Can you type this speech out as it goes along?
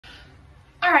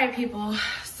All right, people,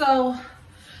 so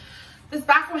this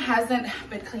bathroom hasn't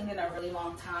been cleaned in a really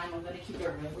long time. I'm gonna keep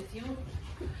it real with you.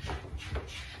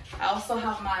 I also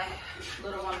have my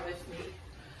little one with me,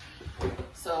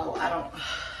 so I don't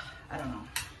know.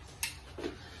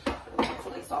 I'm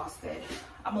fully exhausted.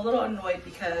 I'm a little annoyed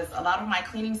because a lot of my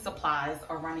cleaning supplies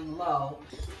are running low.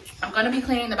 I'm gonna be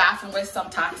cleaning the bathroom with some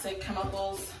toxic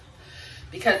chemicals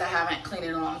because I haven't cleaned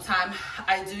in a long time.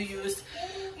 I do use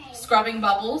scrubbing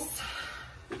bubbles.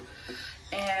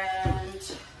 And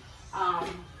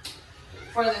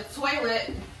for the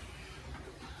toilet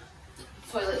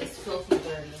is filthy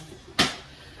dirty.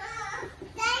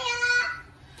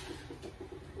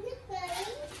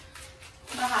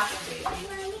 What happened,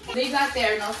 baby? Leave that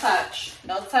there, no touch.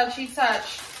 No touchy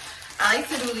touch. I like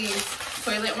to do these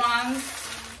toilet wands.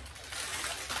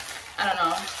 I don't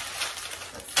know.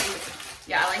 Let's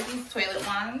see. Yeah, I like these toilet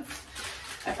wands.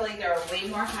 I feel like they're way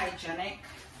more hygienic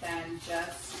than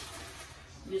just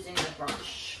using the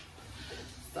brush.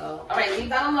 So, all right, leave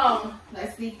that alone.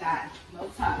 Let's leave that. No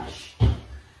touch.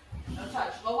 No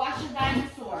touch. Go watch the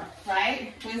dinosaur,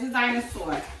 right? Where's the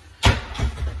dinosaur?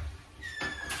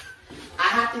 I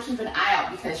have to keep an eye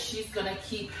out because she's gonna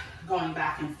keep going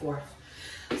back and forth.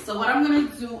 So what I'm gonna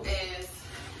do is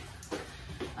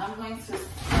I'm going to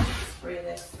spray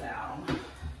this down.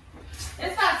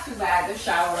 It's not too bad, the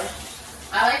shower.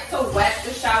 I like to wet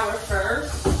the shower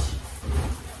first.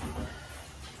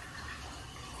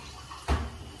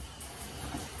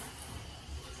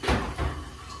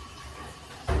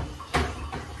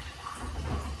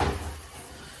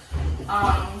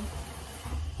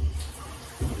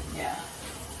 Yeah.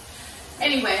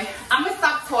 Anyway, I'm gonna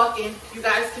stop talking. You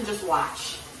guys can just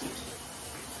watch.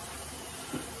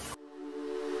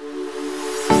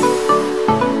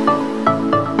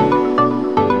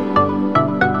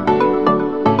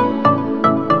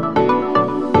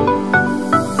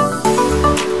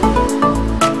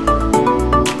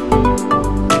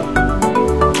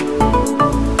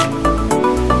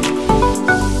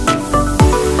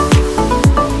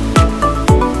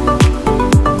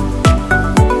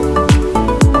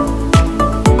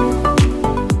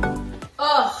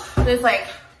 There's like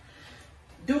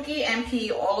dookie and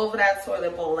pee all over that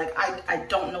toilet bowl. Like I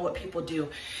don't know what people do.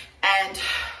 And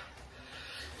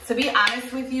to be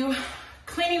honest with you,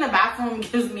 cleaning the bathroom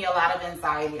gives me a lot of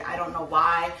anxiety. I don't know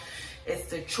why. It's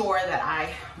the chore that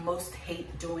I most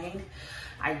hate doing.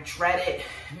 I dread it.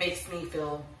 It makes me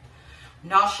feel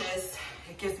nauseous.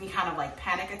 It gives me kind of like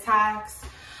panic attacks.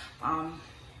 I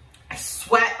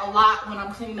sweat a lot when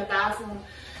I'm cleaning the bathroom.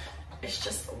 It's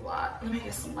just a lot. Let me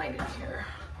get some light in here.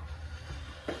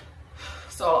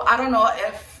 So I don't know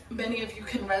if many of you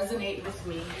can resonate with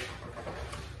me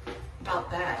about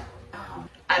that.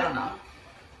 I don't know.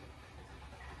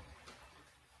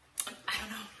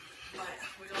 But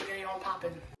we're gonna get it on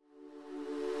popping.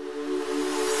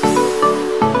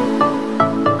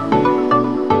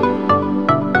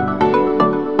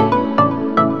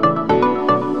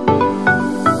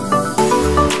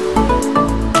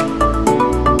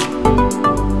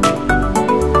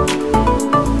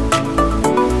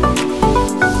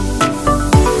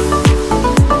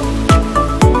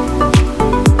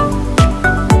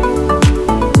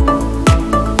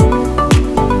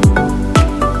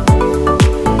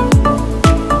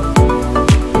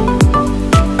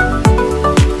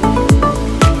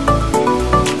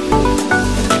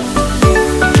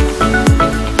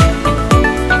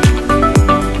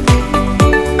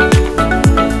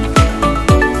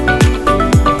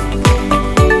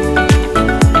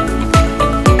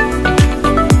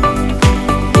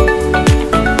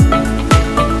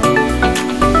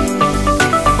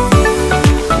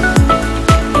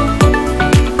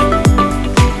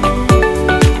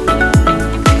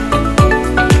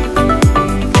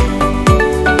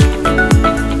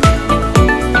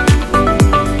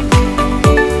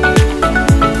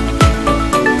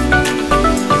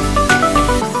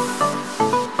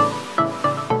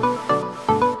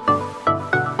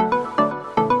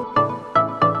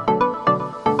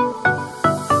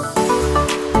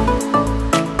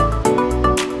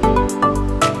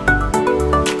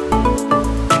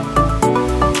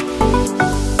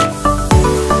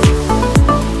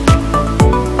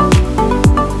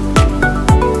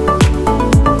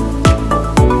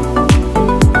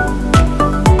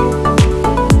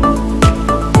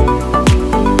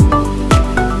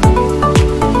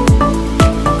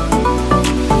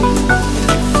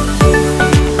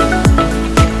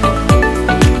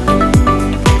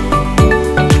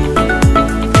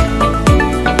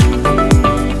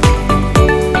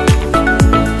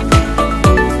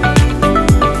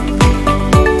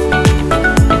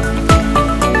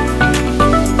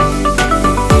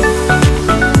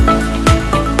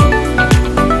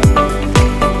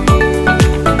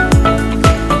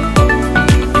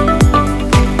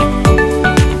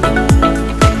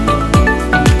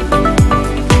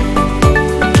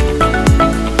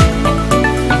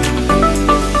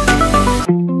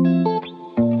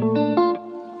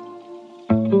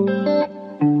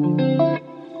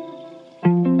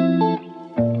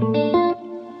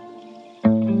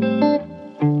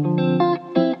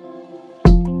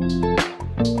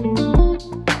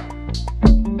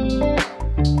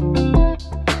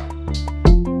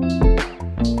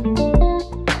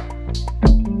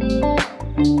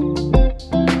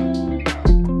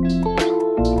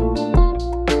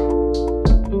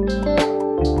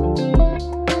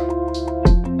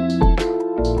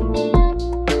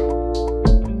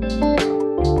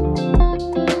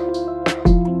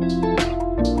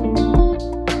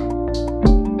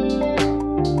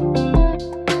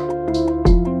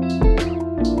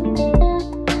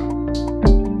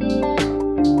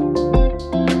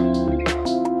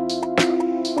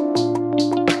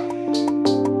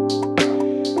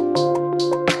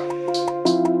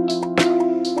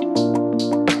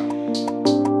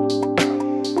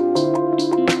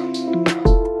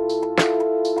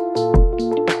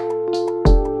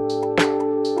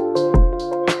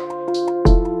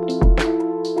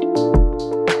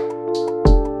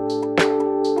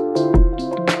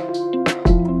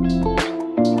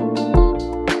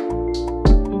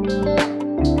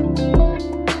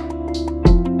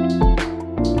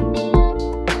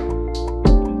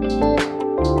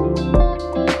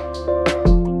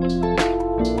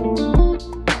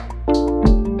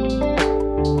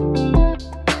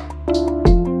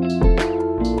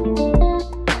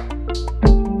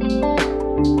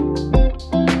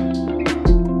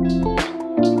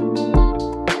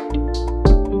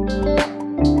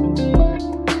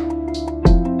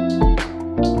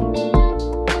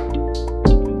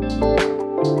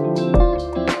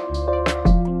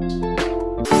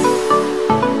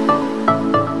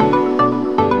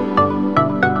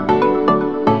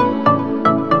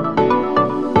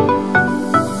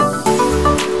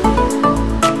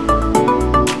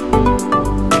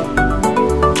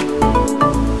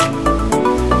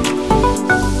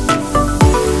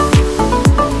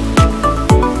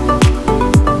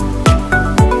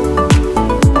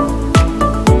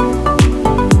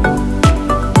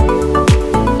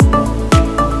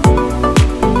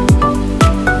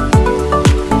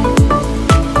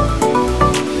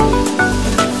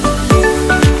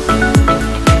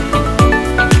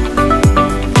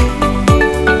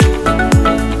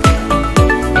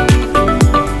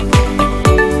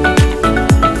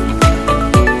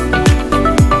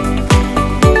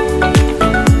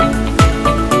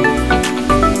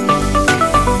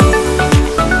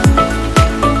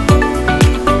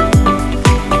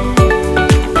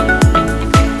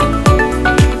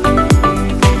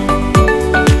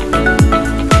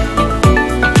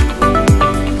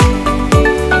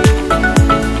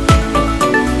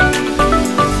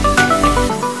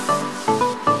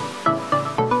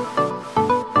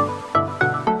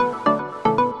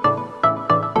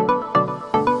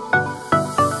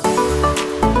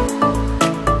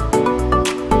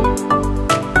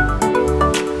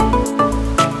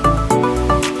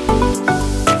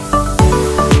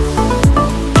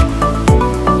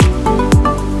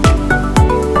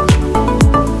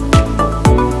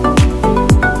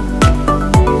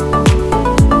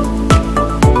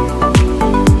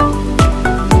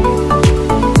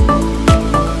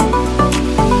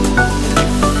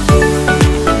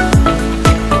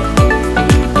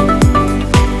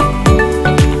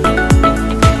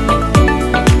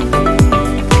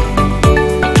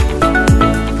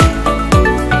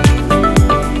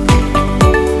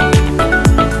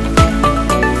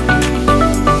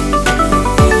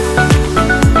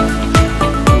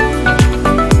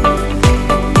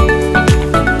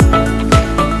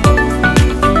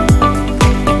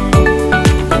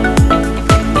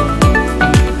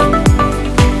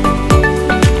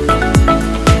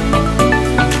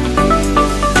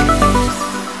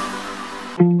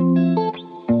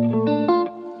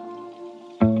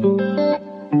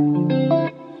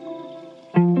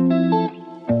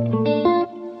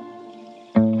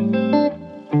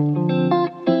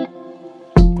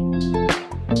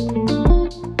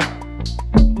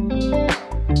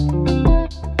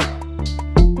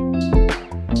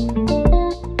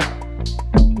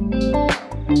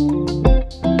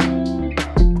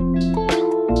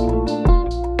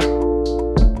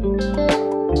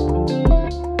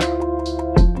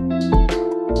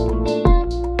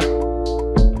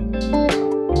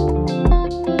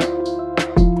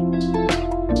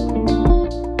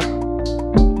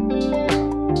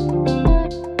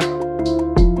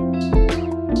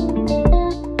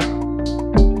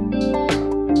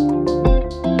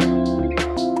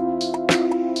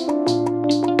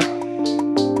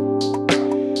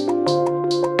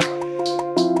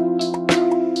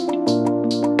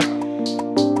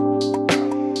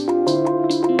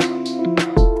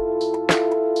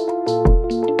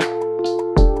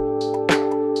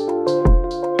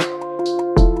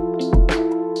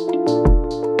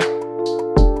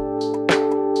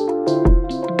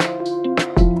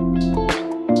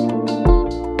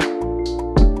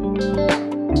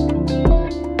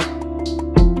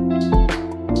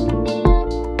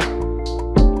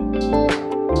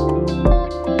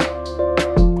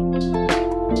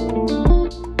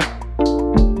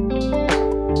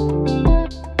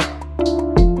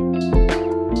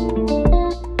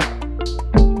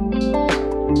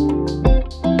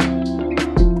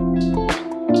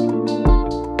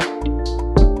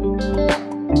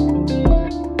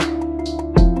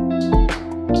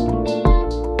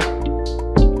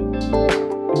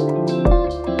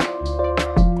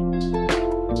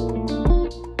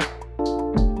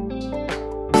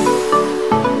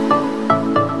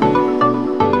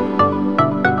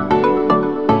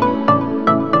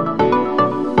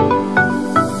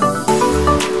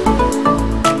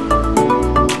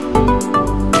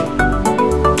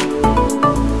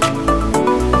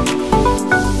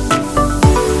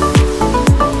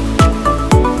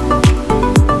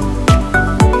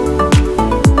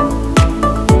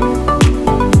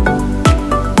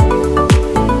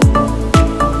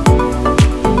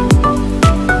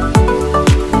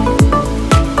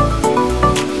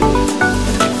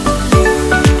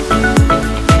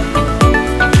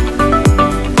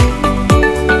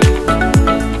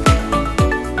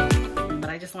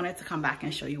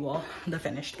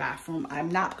 finished bathroom. I'm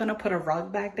not gonna put a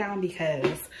rug back down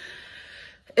because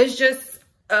it's just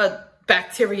a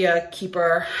bacteria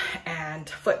keeper and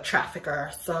foot trafficker.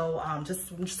 So I'm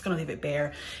just gonna leave it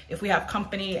bare. If we have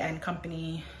company and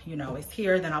company, you know, is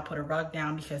here, then I'll put a rug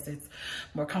down because it's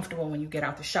more comfortable when you get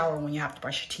out the shower, when you have to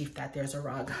brush your teeth, that there's a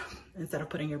rug instead of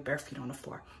putting your bare feet on the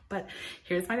floor. But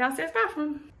here's my downstairs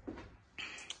bathroom.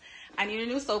 I need a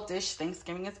new soap dish.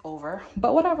 Thanksgiving is over,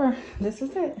 but whatever, this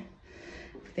is it.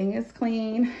 Everything is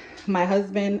clean. My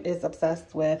husband is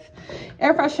obsessed with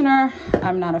air freshener.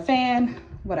 I'm not a fan,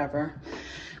 whatever.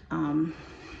 10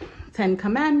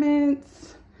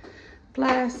 commandments,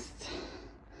 blessed,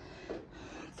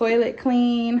 toilet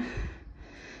clean,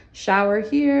 shower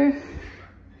here,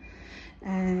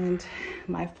 and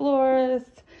my floors.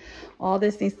 All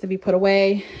this needs to be put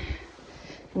away.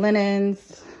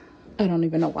 Linens. I don't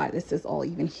even know why this is all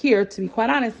even here, to be quite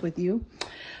honest with you.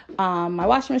 My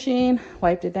washing machine,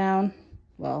 wiped it down.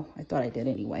 Well, I thought I did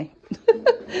anyway.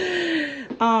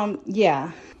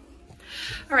 Yeah.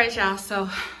 All right, y'all, so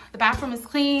the bathroom is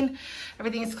clean.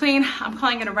 Everything is clean. I'm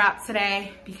calling it a wrap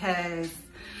today because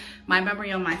my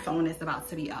memory on my phone is about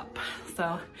to be up.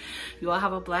 So you all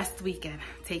have a blessed weekend.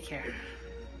 Take care.